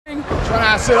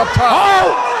Acid up top.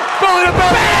 Oh! Belly to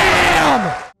belly!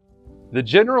 Bam! The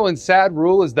general and sad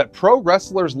rule is that pro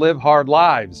wrestlers live hard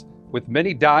lives, with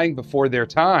many dying before their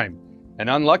time. An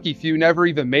unlucky few never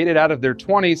even made it out of their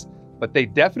 20s, but they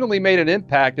definitely made an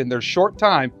impact in their short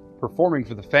time performing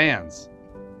for the fans.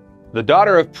 The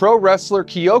daughter of pro wrestler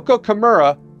Kyoko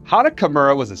Kimura, Hana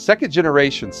Kimura was a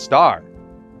second-generation star.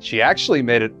 She actually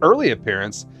made an early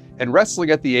appearance in wrestling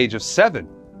at the age of 7,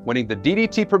 winning the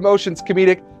DDT Promotions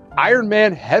comedic Iron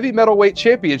Man Heavy Metalweight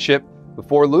Championship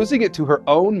before losing it to her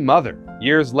own mother.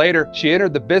 Years later, she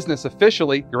entered the business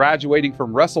officially, graduating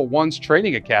from Wrestle One's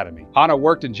training academy. Hana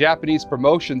worked in Japanese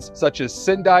promotions such as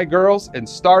Sendai Girls and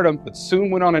Stardom, but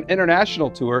soon went on an international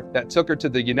tour that took her to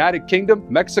the United Kingdom,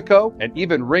 Mexico, and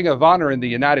even Ring of Honor in the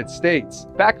United States.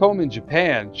 Back home in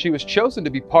Japan, she was chosen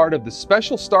to be part of the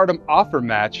special Stardom offer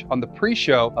match on the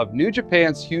pre-show of New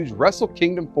Japan's huge Wrestle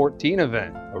Kingdom 14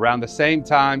 event. Around the same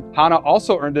time, Hana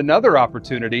also earned another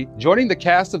opportunity, joining the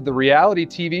cast of the reality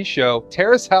TV show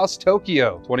Terrace House Tokyo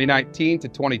 2019 to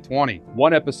 2020.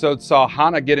 One episode saw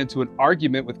Hana get into an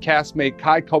argument with castmate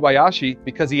Kai Kobayashi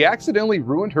because he accidentally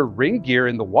ruined her ring gear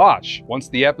in the wash. Once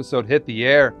the episode hit the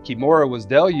air, Kimura was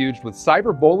deluged with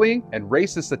cyberbullying and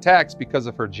racist attacks because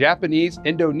of her Japanese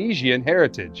Indonesian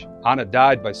heritage. Hana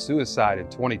died by suicide in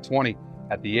 2020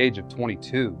 at the age of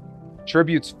 22.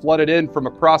 Tributes flooded in from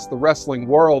across the wrestling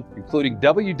world, including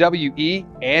WWE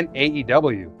and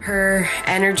AEW. Her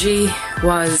energy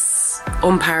was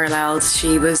unparalleled.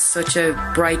 She was such a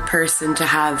bright person to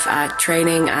have at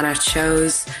training and at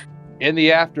shows. In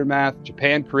the aftermath,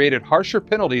 Japan created harsher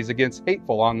penalties against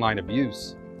hateful online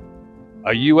abuse.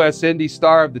 A U.S. indie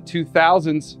star of the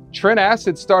 2000s, Trent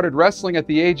Acid started wrestling at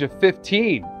the age of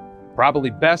 15. Probably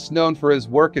best known for his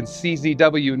work in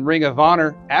CZW and Ring of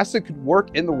Honor, Acid could work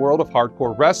in the world of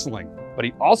hardcore wrestling, but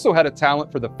he also had a talent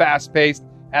for the fast-paced,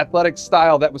 athletic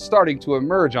style that was starting to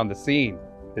emerge on the scene.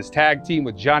 His tag team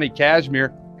with Johnny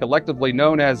Kashmere, collectively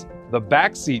known as the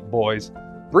Backseat Boys,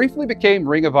 briefly became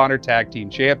Ring of Honor Tag Team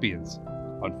Champions.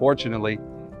 Unfortunately,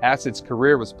 Acid's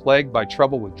career was plagued by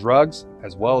trouble with drugs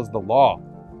as well as the law.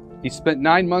 He spent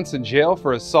 9 months in jail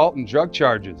for assault and drug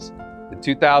charges. In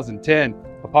 2010,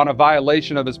 upon a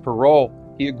violation of his parole,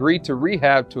 he agreed to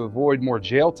rehab to avoid more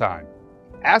jail time.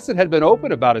 Acid had been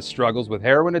open about his struggles with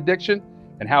heroin addiction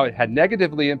and how it had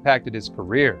negatively impacted his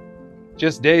career.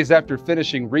 Just days after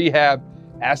finishing rehab,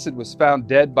 Acid was found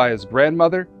dead by his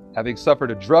grandmother, having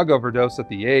suffered a drug overdose at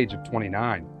the age of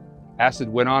 29. Acid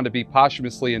went on to be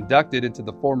posthumously inducted into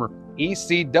the former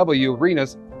ECW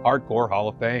Arena's Hardcore Hall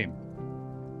of Fame.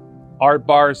 Art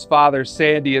Barr's father,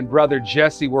 Sandy, and brother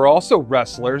Jesse were also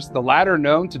wrestlers, the latter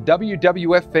known to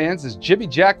WWF fans as Jimmy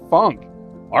Jack Funk.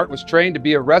 Art was trained to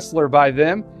be a wrestler by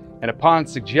them, and upon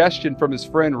suggestion from his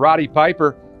friend Roddy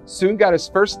Piper, soon got his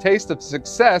first taste of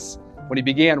success when he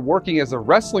began working as a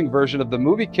wrestling version of the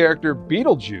movie character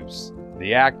Beetlejuice.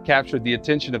 The act captured the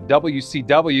attention of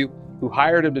WCW, who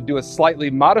hired him to do a slightly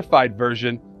modified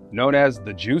version known as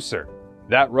the Juicer.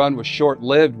 That run was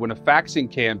short-lived when a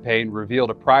faxing campaign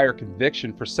revealed a prior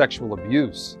conviction for sexual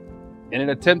abuse. In an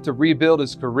attempt to rebuild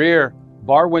his career,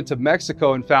 Barr went to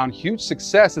Mexico and found huge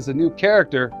success as a new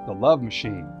character, the Love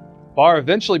Machine. Barr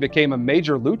eventually became a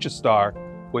major lucha star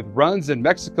with runs in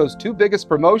Mexico's two biggest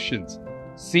promotions,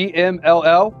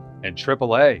 CMLL and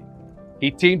AAA. He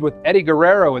teamed with Eddie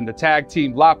Guerrero in the tag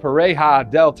team La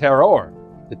Pareja del Terror.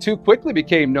 The two quickly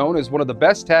became known as one of the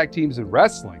best tag teams in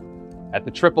wrestling. At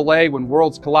the AAA When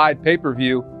Worlds Collide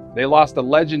pay-per-view, they lost a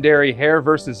legendary Hair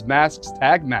vs. Masks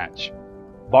tag match.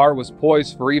 Barr was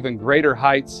poised for even greater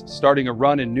heights, starting a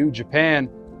run in New Japan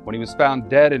when he was found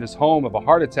dead in his home of a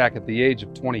heart attack at the age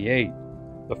of 28.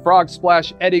 The frog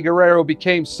splash Eddie Guerrero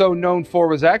became so known for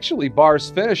was actually Barr's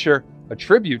finisher, a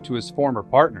tribute to his former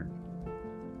partner.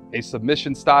 A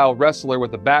submission-style wrestler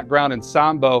with a background in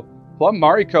Sambo, Plum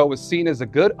Mariko was seen as a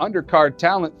good undercard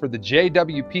talent for the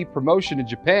JWP promotion in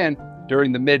Japan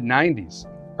during the mid-90s.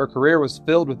 Her career was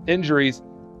filled with injuries,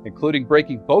 including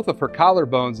breaking both of her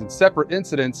collarbones in separate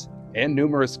incidents and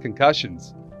numerous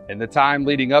concussions. In the time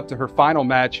leading up to her final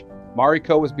match,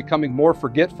 Mariko was becoming more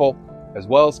forgetful, as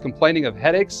well as complaining of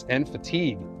headaches and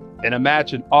fatigue. In a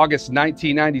match in August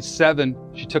 1997,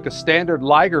 she took a standard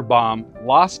Liger bomb,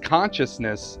 lost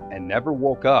consciousness, and never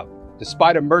woke up.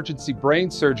 Despite emergency brain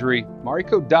surgery,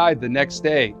 Mariko died the next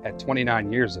day at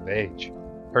 29 years of age.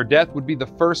 Her death would be the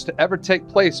first to ever take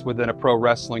place within a pro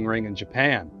wrestling ring in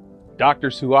Japan.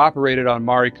 Doctors who operated on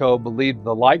Mariko believed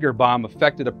the Liger bomb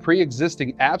affected a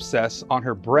pre-existing abscess on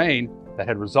her brain that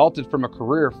had resulted from a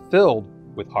career filled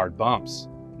with hard bumps.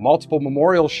 Multiple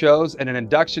memorial shows and an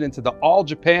induction into the All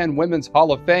Japan Women's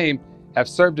Hall of Fame have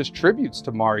served as tributes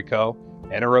to Mariko,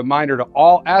 and a reminder to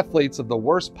all athletes of the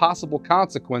worst possible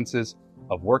consequences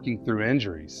of working through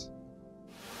injuries.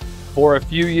 For a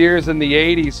few years in the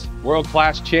 80s,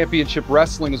 world-class championship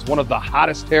wrestling was one of the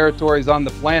hottest territories on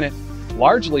the planet,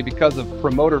 largely because of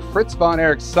promoter Fritz von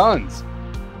Erich's sons.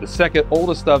 The second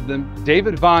oldest of them,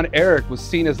 David von Erich, was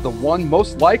seen as the one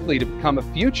most likely to become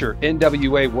a future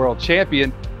NWA world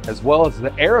champion, as well as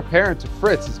the heir apparent to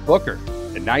Fritz as Booker.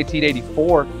 In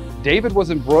 1984, David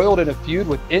was embroiled in a feud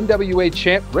with NWA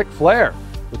champ Ric Flair,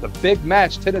 with a big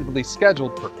match tentatively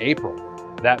scheduled for April.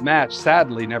 That match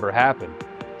sadly never happened.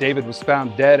 David was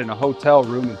found dead in a hotel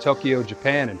room in Tokyo,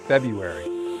 Japan in February.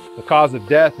 The cause of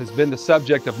death has been the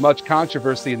subject of much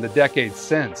controversy in the decades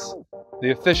since.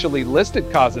 The officially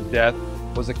listed cause of death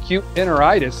was acute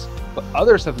enteritis, but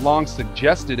others have long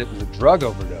suggested it was a drug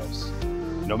overdose.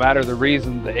 No matter the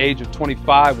reason, the age of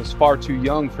 25 was far too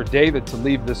young for David to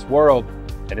leave this world,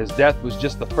 and his death was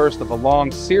just the first of a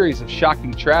long series of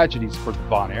shocking tragedies for the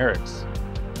Von Erichs.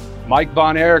 Mike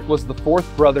Von Erich was the fourth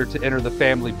brother to enter the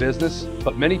family business,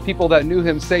 but many people that knew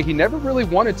him say he never really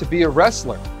wanted to be a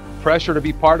wrestler. Pressure to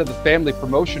be part of the family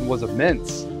promotion was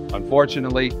immense.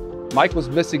 Unfortunately, Mike was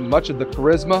missing much of the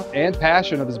charisma and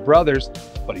passion of his brothers,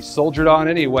 but he soldiered on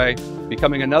anyway,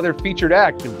 becoming another featured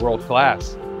act in World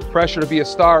Class. Pressure to be a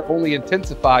star only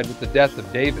intensified with the death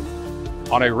of David.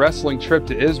 On a wrestling trip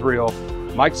to Israel,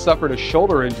 Mike suffered a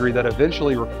shoulder injury that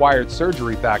eventually required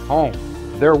surgery back home.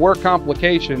 There were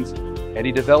complications, and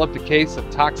he developed a case of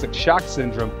toxic shock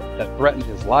syndrome that threatened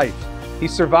his life. He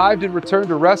survived and returned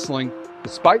to wrestling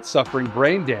despite suffering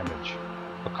brain damage.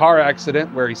 A car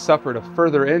accident where he suffered a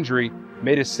further injury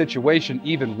made his situation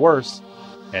even worse,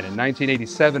 and in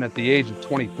 1987, at the age of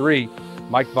 23,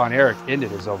 Mike Von Erich ended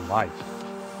his own life.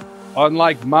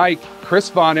 Unlike Mike, Chris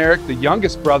Von Erich, the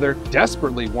youngest brother,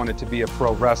 desperately wanted to be a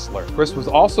pro wrestler. Chris was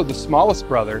also the smallest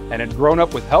brother and had grown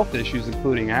up with health issues,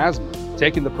 including asthma.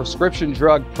 Taking the prescription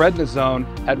drug prednisone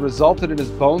had resulted in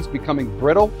his bones becoming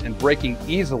brittle and breaking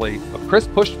easily, but Chris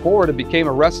pushed forward and became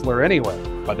a wrestler anyway.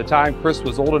 By the time Chris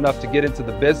was old enough to get into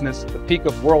the business, the peak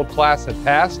of World Class had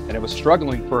passed and it was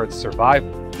struggling for its survival.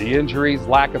 The injuries,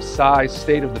 lack of size,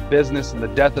 state of the business, and the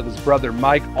death of his brother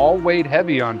Mike all weighed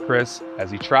heavy on Chris as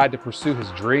he tried to pursue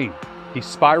his dream. He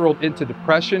spiraled into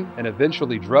depression and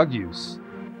eventually drug use.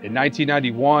 In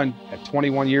 1991, at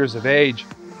 21 years of age,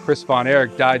 Chris Von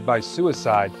Erich died by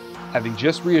suicide, having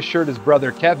just reassured his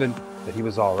brother Kevin that he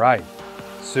was all right.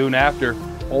 Soon after,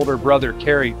 older brother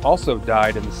Kerry also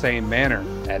died in the same manner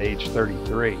at age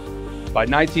 33. By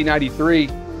 1993,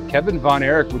 Kevin Von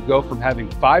Erich would go from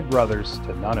having 5 brothers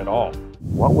to none at all.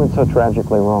 What went so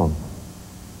tragically wrong?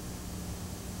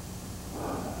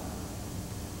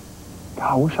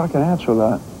 God, I wish I could answer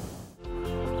that.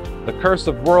 The curse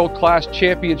of world-class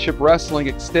championship wrestling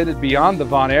extended beyond the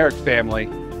Von Erich family.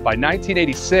 By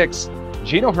 1986,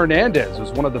 Gino Hernandez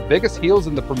was one of the biggest heels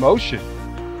in the promotion.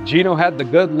 Gino had the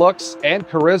good looks and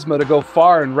charisma to go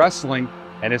far in wrestling,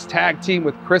 and his tag team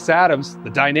with Chris Adams,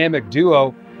 the dynamic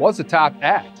duo, was a top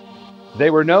act. They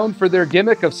were known for their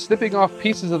gimmick of snipping off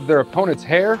pieces of their opponent's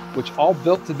hair, which all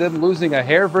built to them losing a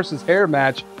hair versus hair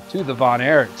match to the Von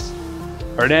Erichs.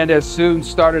 Hernandez soon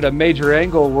started a major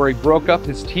angle where he broke up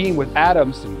his team with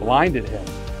Adams and blinded him.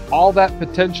 All that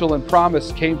potential and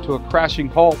promise came to a crashing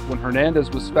halt when Hernandez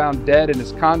was found dead in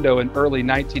his condo in early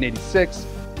 1986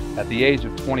 at the age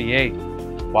of 28.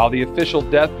 While the official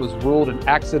death was ruled an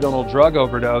accidental drug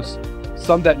overdose,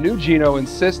 some that knew Gino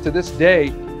insist to this day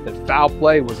that foul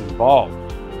play was involved.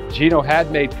 Gino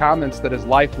had made comments that his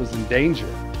life was in danger.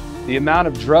 The amount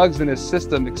of drugs in his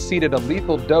system exceeded a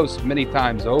lethal dose many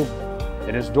times over,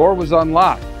 and his door was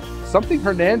unlocked, something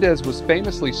Hernandez was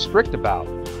famously strict about.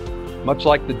 Much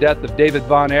like the death of David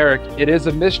Von Erich, it is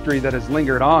a mystery that has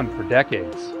lingered on for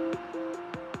decades.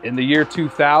 In the year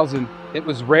 2000, it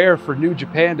was rare for New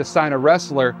Japan to sign a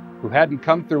wrestler who hadn't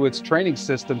come through its training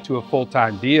system to a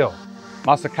full-time deal.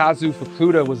 Masakazu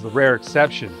Fukuda was the rare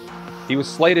exception. He was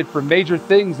slated for major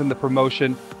things in the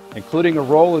promotion, including a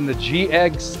role in the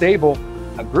G-Egg stable,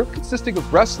 a group consisting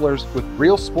of wrestlers with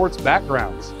real sports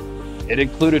backgrounds. It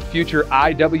included future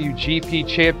IWGP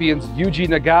champions Yuji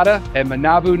Nagata and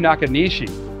Manabu Nakanishi.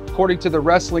 According to the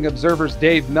Wrestling Observer's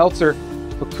Dave Meltzer,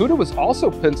 Fukuda was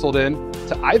also penciled in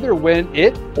to either win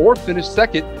it or finish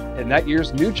second in that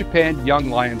year's New Japan Young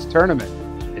Lions tournament.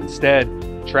 Instead,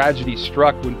 tragedy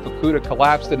struck when Fukuda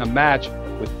collapsed in a match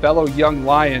with fellow Young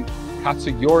Lion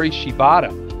Katsuyori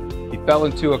Shibata. He fell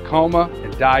into a coma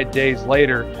and died days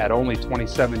later at only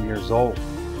 27 years old.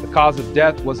 The cause of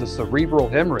death was a cerebral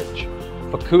hemorrhage.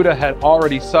 Fukuda had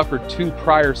already suffered 2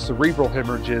 prior cerebral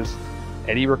hemorrhages,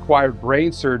 and he required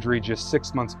brain surgery just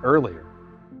 6 months earlier.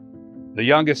 The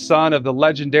youngest son of the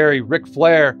legendary Ric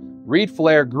Flair, Reid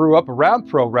Flair grew up around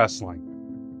pro wrestling.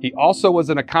 He also was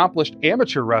an accomplished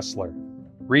amateur wrestler.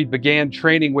 Reid began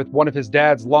training with one of his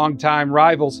dad's longtime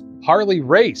rivals, Harley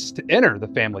Race, to enter the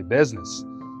family business.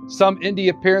 Some indie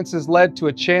appearances led to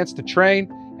a chance to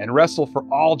train and wrestle for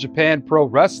All Japan Pro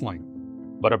Wrestling.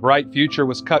 But a bright future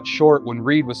was cut short when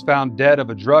Reid was found dead of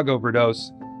a drug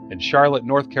overdose in Charlotte,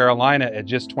 North Carolina at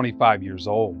just 25 years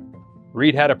old.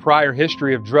 Reid had a prior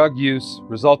history of drug use,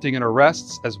 resulting in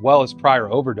arrests as well as prior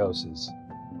overdoses.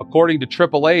 According to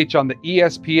Triple H on the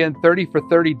ESPN 30 for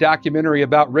 30 documentary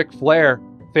about Ric Flair,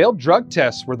 failed drug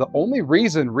tests were the only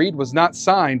reason Reid was not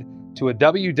signed to a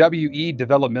WWE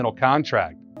developmental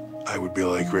contract. I would be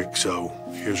like, Rick, so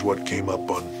here's what came up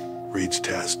on Reid's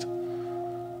test.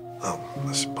 Oh,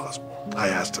 this is possible. I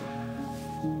asked him.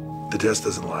 The test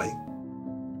doesn't lie.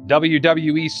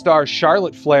 WWE star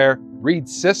Charlotte Flair,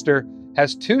 Reid's sister,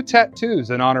 has 2 tattoos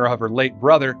in honor of her late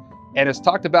brother and has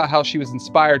talked about how she was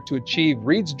inspired to achieve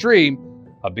Reid's dream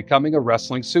of becoming a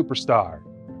wrestling superstar.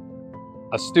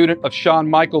 A student of Shawn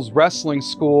Michaels' wrestling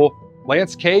school,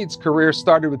 Lance Cade's career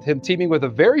started with him teaming with a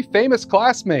very famous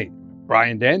classmate,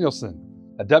 Bryan Danielson.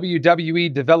 A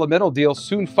WWE developmental deal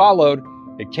soon followed,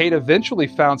 and Cade eventually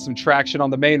found some traction on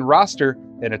the main roster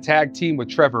in a tag team with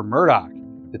Trevor Murdoch.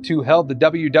 The two held the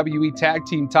WWE Tag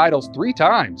Team titles 3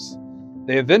 times.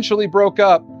 They eventually broke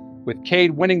up, with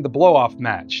Cade winning the blow-off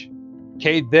match.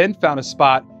 Cade then found a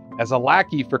spot as a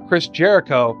lackey for Chris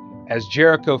Jericho as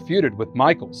Jericho feuded with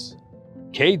Michaels.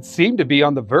 Cade seemed to be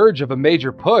on the verge of a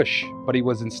major push, but he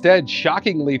was instead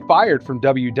shockingly fired from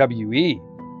WWE.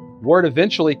 Word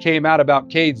eventually came out about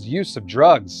Cade's use of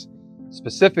drugs.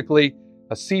 Specifically,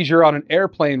 a seizure on an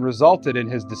airplane resulted in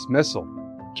his dismissal.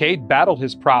 Cade battled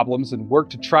his problems and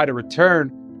worked to try to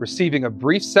return, receiving a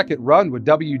brief second run with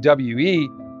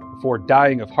WWE before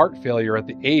dying of heart failure at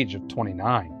the age of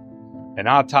 29. An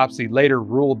autopsy later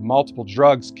ruled multiple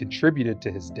drugs contributed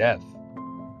to his death.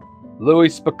 Louie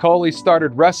Spicolli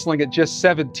started wrestling at just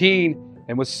 17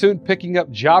 and was soon picking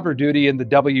up jobber duty in the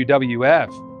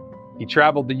WWF. He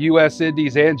traveled the US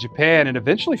Indies and Japan and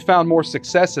eventually found more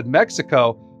success in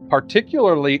Mexico,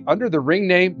 particularly under the ring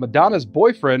name Madonna's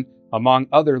Boyfriend, among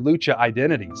other lucha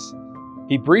identities.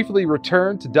 He briefly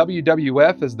returned to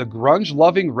WWF as the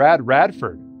grunge-loving Rad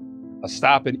Radford. A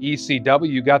stop in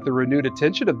ECW got the renewed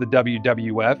attention of the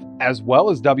WWF as well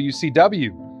as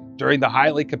WCW during the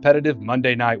highly competitive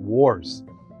Monday Night Wars.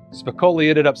 Spicolli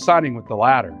ended up signing with the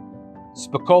latter.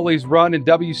 Spicolli's run in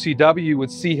WCW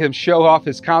would see him show off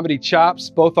his comedy chops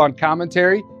both on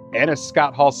commentary and as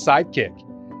Scott Hall's sidekick.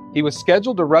 He was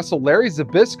scheduled to wrestle Larry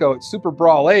Zbyszko at Super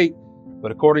Brawl 8,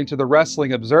 but according to the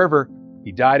Wrestling Observer,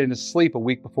 he died in his sleep a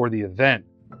week before the event.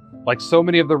 Like so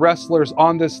many of the wrestlers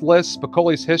on this list,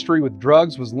 Spicolli's history with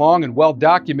drugs was long and well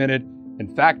documented and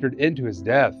factored into his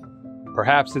death.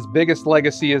 Perhaps his biggest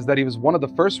legacy is that he was one of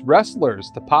the first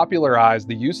wrestlers to popularize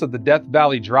the use of the Death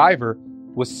Valley driver,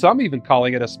 with some even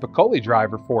calling it a Spicolli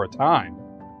driver for a time.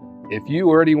 If you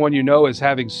or anyone you know is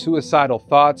having suicidal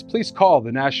thoughts, please call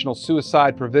the National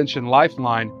Suicide Prevention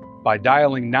Lifeline by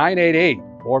dialing 988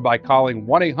 or by calling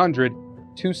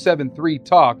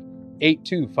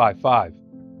 1-800-273-TALK-8255.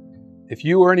 If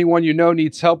you or anyone you know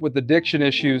needs help with addiction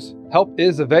issues, help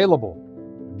is available.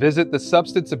 Visit the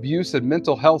Substance Abuse and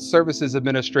Mental Health Services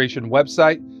Administration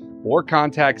website or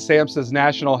contact SAMHSA's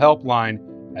National Helpline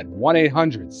at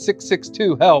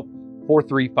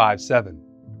 1-800-662-HELP-4357.